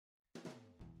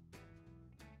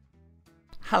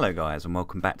Hello guys, and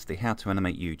welcome back to the How to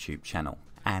Animate YouTube channel.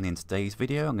 And in today's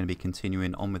video I'm going to be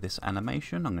continuing on with this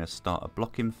animation. I'm going to start a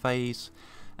blocking phase,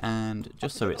 and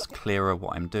just so it's clearer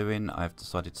what I'm doing, I've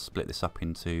decided to split this up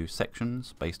into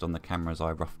sections based on the cameras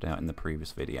I roughed out in the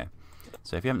previous video.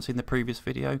 So if you haven't seen the previous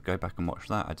video, go back and watch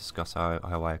that. I discuss how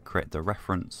I create the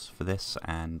reference for this,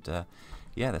 and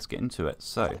yeah, let's get into it.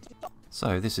 So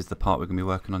this is the part we're going to be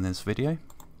working on in this video.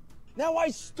 Now I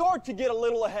start to get a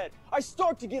little ahead. I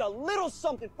start to get a little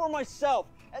something for myself,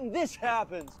 and this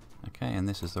happens. Okay, and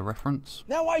this is the reference.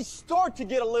 Now I start to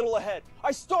get a little ahead.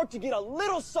 I start to get a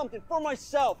little something for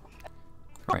myself.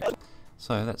 Great.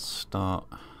 So let's start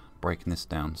breaking this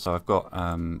down. So I've got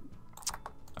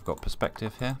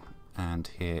perspective here, and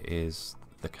here is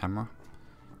the camera,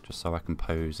 just so I can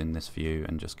pose in this view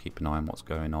and just keep an eye on what's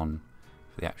going on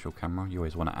for the actual camera. You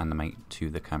always want to animate to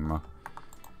the camera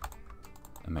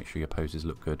and make sure your poses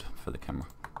look good for the camera.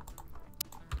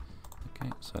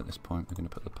 Okay, so at this point we're going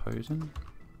to put the pose in.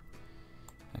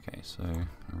 Okay, so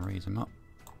raise them up.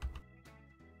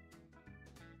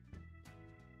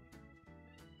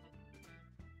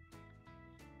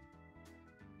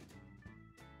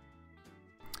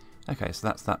 Okay, so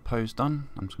that's that pose done.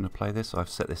 I'm just going to play this. I've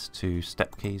set this to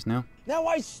step keys now. Now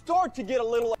I start to get a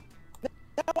little.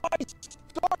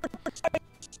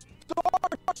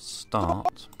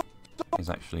 Start is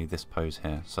actually this pose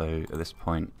here. So at this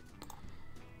point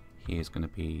he is going to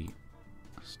be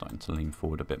starting to lean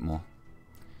forward a bit more.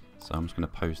 So I'm just going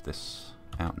to pose this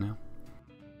out now.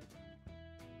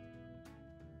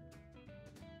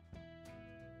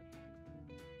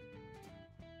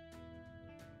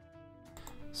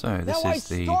 So this is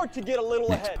the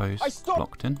next pose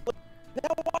blocked in.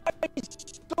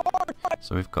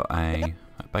 So we've got a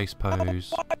base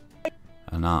pose,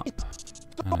 an up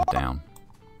and a down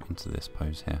into this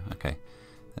pose here. Okay,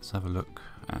 let's have a look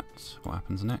at what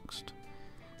happens next.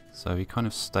 So he kind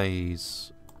of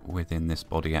stays within this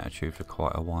body attitude for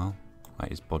quite a while. Like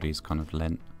his body's kind of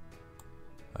lent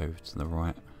over to the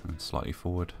right and slightly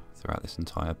forward throughout this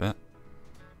entire bit.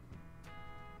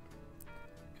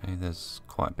 Okay, there's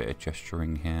quite a bit of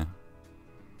gesturing here.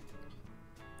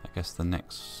 I guess the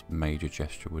next major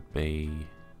gesture would be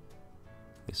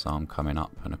this arm coming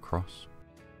up and across.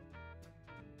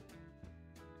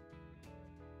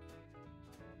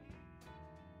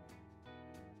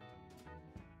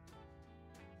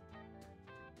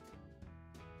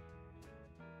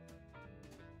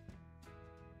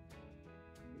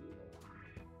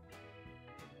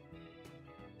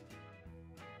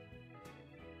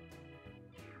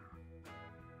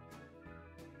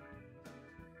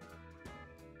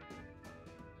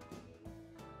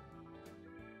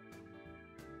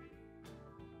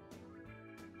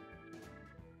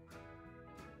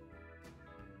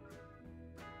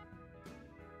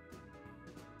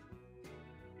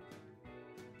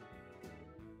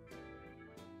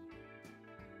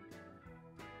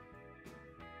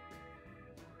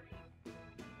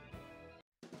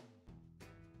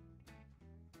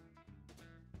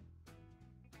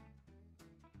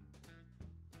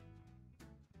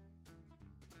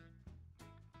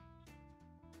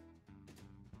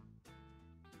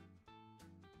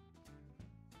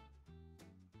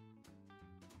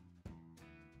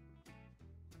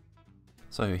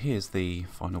 So here's the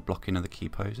final blocking of the key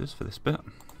poses for this bit.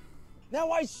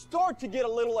 Now I start to get a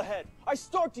little ahead. I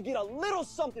start to get a little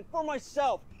something for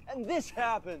myself, and this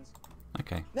happens.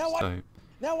 Okay, now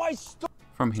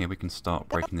from here we can start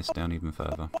breaking this down even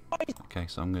further. Okay,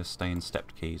 so I'm going to stay in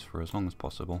stepped keys for as long as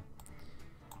possible,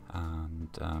 and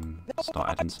start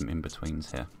adding some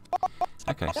in-betweens here.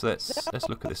 Okay, so let's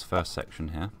look at this first section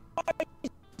here.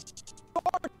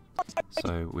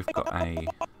 So we've got a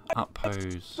up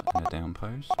pose and a down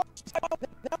pose.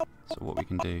 So what we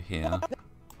can do here,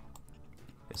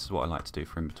 this is what I like to do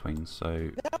for in between.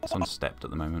 So it's on stepped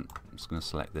at the moment. I'm just going to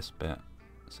select this bit,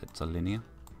 set to linear.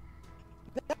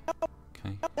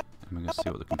 Okay, and we're going to see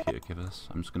what the computer gives us.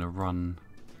 I'm just going to run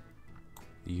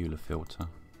the Euler filter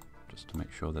just to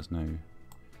make sure there's no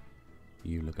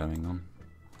Euler going on.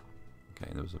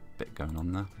 Okay, there was a bit going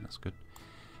on there. That's good.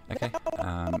 Okay,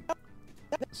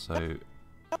 so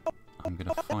I'm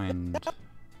going to find an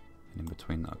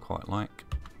in-between that I quite like.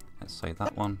 Let's say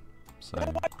that one.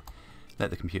 So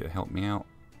let the computer help me out,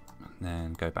 and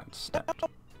then go back to stepped.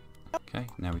 Okay,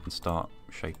 now we can start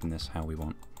shaping this how we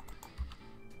want.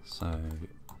 So I'm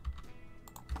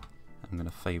going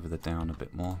to favour the down a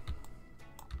bit more,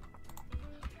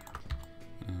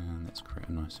 and let's create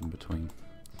a nice in-between.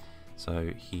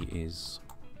 So he is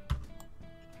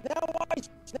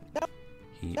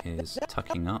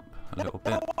tucking up a little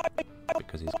bit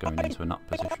because he's going into an up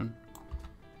position.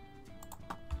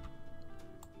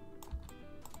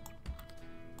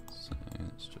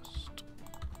 Let's just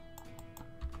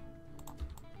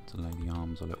delay the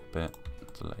arms a little bit,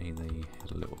 delay the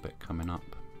head a little bit coming up.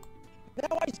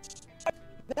 Okay,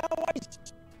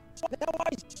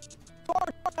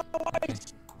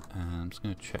 and I'm just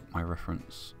going to check my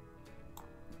reference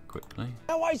quickly.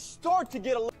 Now I start to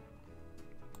get a little.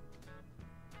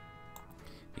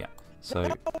 Yeah, so we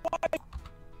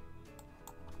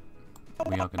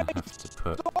are going to have to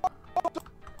put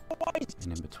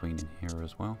an in-between in here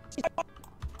as well.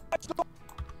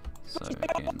 So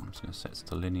again, I'm just going to set it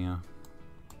to linear.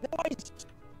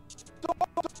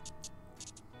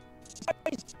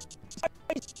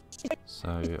 So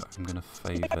I'm going to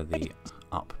favour the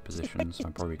up position, so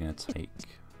I'm probably going to take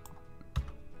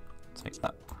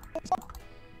that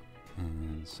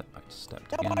and set back to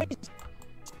stepped again,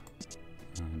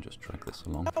 and just drag this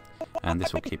along, and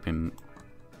this will keep him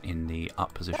in the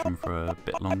up position for a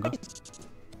bit longer.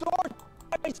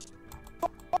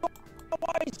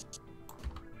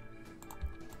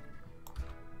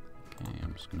 Okay,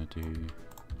 I'm just going to do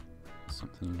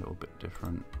something a little bit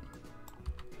different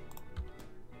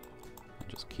and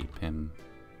just keep him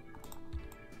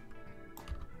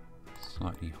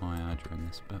slightly higher during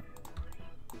this bit.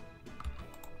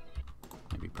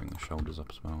 Maybe bring the shoulders up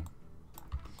as well.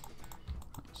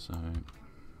 Like so.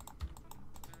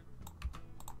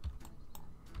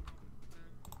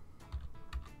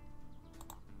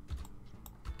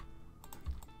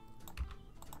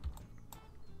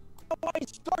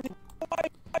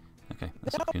 Okay,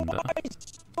 that's looking better.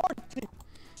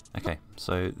 Okay,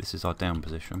 so this is our down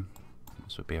position.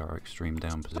 This would be our extreme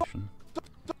down position.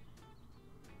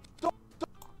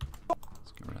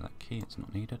 Let's get rid of that key, it's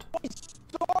not needed.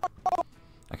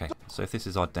 Okay, so if this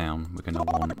is our down, we're going to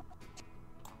want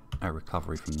a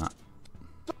recovery from that.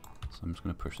 So I'm just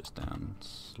going to push this down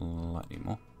slightly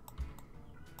more.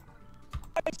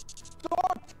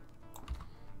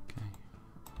 Okay.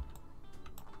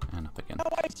 And up again.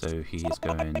 So he's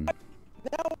going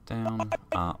down,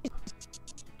 up,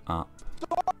 up,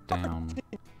 down,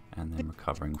 and then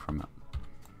recovering from it.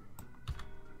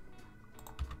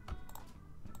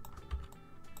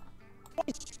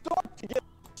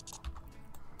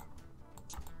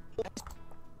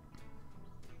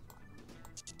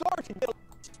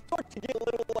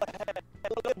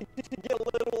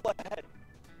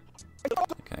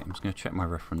 Okay, I'm just going to check my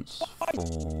reference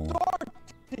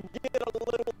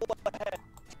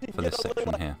for this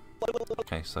section here.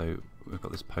 Okay, so we've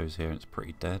got this pose here and it's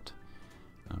pretty dead.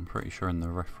 I'm pretty sure in the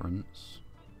reference.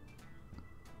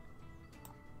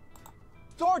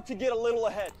 Start to get a little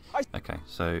ahead. Okay,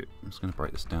 so I'm just going to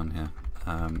break this down here.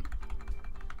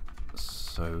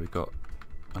 So we've got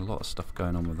a lot of stuff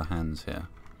going on with the hands here,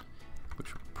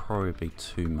 which would probably be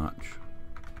too much.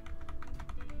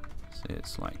 See,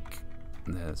 it's like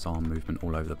there's arm movement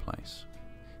all over the place.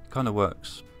 It kind of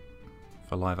works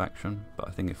for live action, but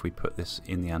I think if we put this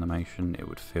in the animation, it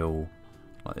would feel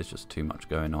like there's just too much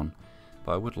going on.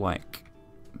 But I would like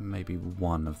maybe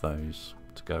one of those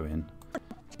to go in,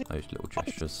 those little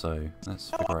gestures, so let's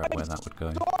figure out where that would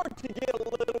go.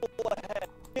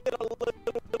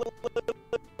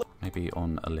 Maybe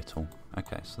on a little.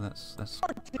 Okay, so let's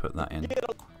put that in.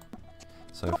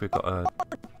 So if we've got a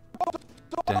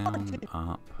down,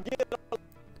 up,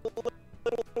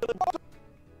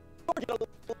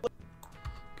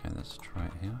 okay, let's try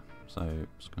it here. So I'm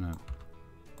just gonna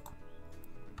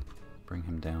bring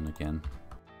him down again.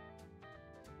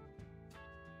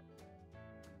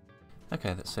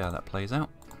 Okay, let's see how that plays out.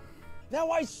 Now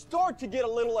I start to get a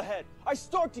little ahead. I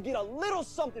start to get a little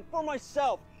something for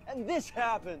myself, and this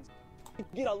happens.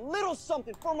 Get a little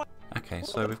something for my. Okay,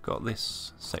 so we've got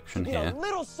this section Get here. a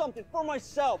little something for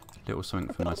myself. Little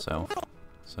something for myself.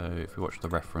 So if we watch the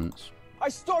reference, I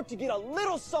start to get a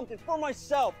little something for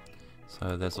myself.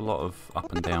 so there's a lot of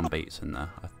up and down beats in there.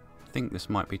 I think this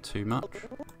might be too much,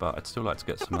 but I'd still like to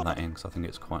get some of that in because I think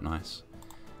it's quite nice.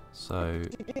 So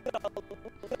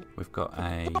we've got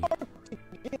a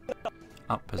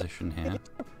up position here,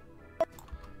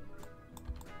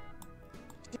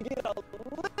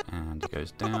 and it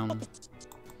goes down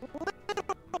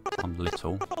on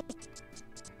little.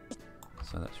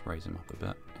 So let's raise him up a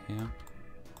bit here.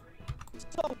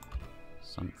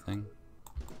 Something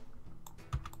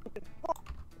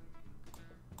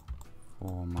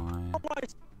for myself.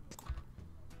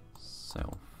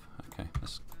 Okay,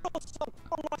 let's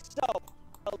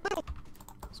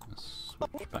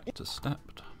switch back to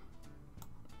stepped.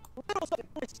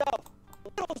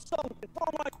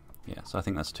 Yeah, so I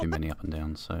think that's too many up and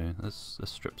down, so let's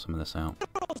strip some of this out.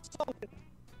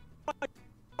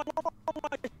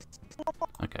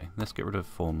 Okay, let's get rid of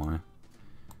for my,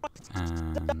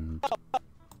 and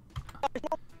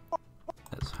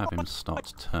have him start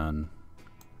to turn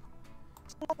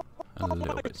a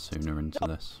little bit sooner into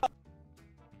this.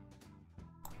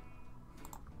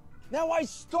 Now I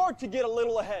start to get a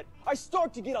little ahead. I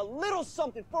start to get a little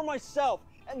something for myself,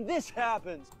 and this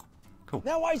happens. Cool.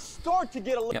 Now I start to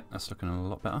get a little... Yep, that's looking a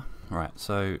lot better. Right,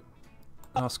 so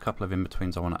last couple of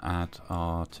in-betweens I want to add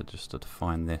are to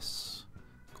define this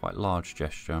quite large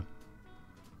gesture.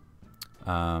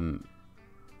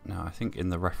 Now I think in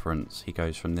the reference he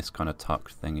goes from this kind of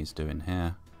tucked thing he's doing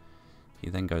here. He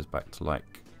then goes back to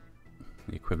like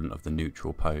the equivalent of the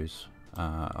neutral pose.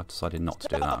 I decided not to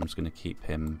do that. I'm just going to keep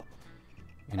him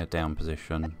in a down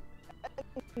position,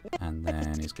 and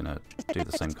then he's going to do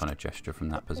the same kind of gesture from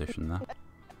that position there.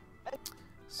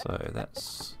 So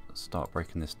let's start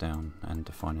breaking this down and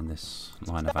defining this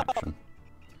line of action.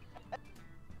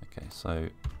 Okay, so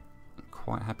I'm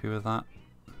quite happy with that.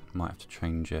 Might have to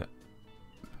change it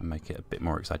and make it a bit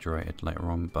more exaggerated later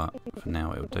on, but for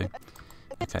now it'll do.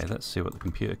 Okay, let's see what the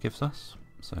computer gives us.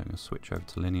 So I'm going to switch over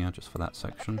to linear just for that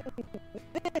section.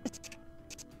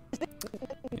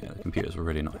 Yeah, the computers were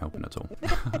really not helping at all.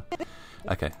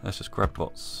 Okay, let's just grab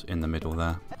what's in the middle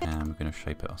there, and we're going to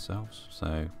shape it ourselves.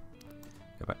 So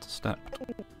go back to step.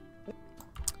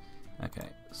 Okay,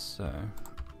 so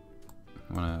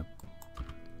I want to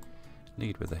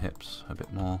lead with the hips a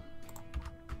bit more.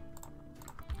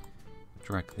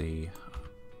 Drag the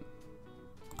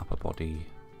upper body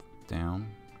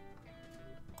down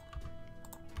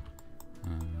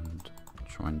and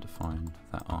try and define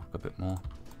that arc a bit more,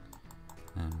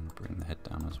 and bring the head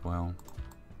down as well.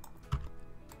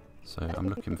 So I'm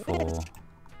looking for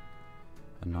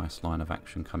a nice line of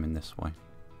action coming this way.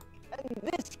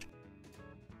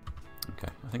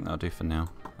 Okay, I think that'll do for now.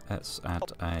 Let's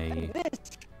add a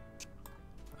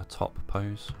top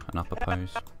pose, an upper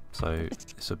pose. So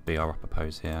this would be our upper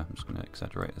pose here. I'm just going to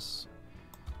exaggerate this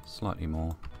slightly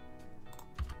more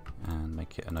and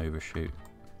make it an overshoot.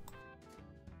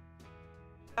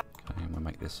 Okay, and we'll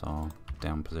make this our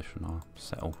down position, our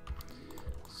settle.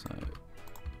 So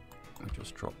we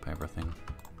just drop everything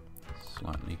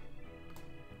slightly.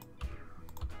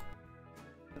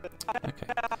 Okay,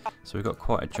 so we've got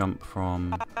quite a jump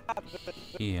from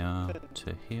here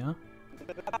to here.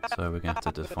 So we're going to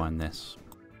have to define this.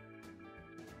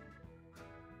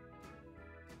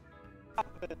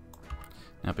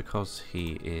 Now because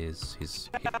his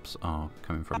hips are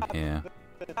coming from here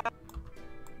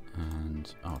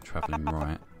and are travelling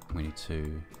right, we need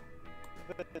to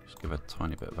just give a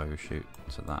tiny bit of overshoot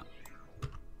to that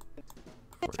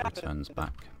before it returns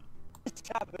back.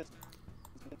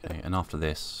 Okay, and after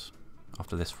this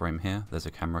frame here, there's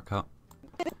a camera cut.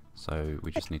 So we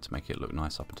just need to make it look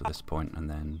nice up until this point, and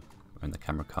then when the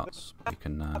camera cuts, we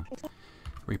can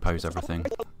repose everything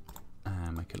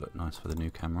and make it look nice for the new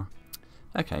camera.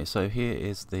 Okay, so here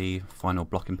is the final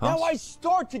blocking pass. Now I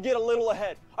start to get a little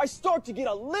ahead. I start to get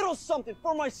a little something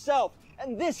for myself,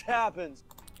 and this happens.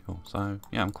 Cool. So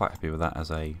yeah, I'm quite happy with that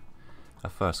as a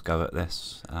first go at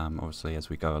this. Obviously, as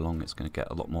we go along, it's going to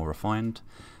get a lot more refined.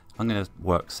 I'm going to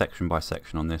work section by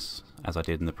section on this, as I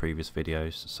did in the previous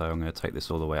videos. So I'm going to take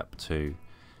this all the way up to,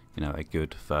 you know, a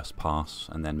good first pass,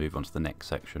 and then move on to the next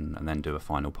section, and then do a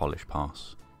final polish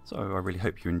pass. So I really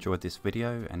hope you enjoyed this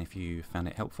video, and if you found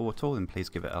it helpful at all, then please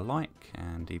give it a like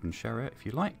and even share it if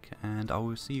you like, and I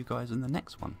will see you guys in the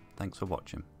next one. Thanks for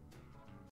watching.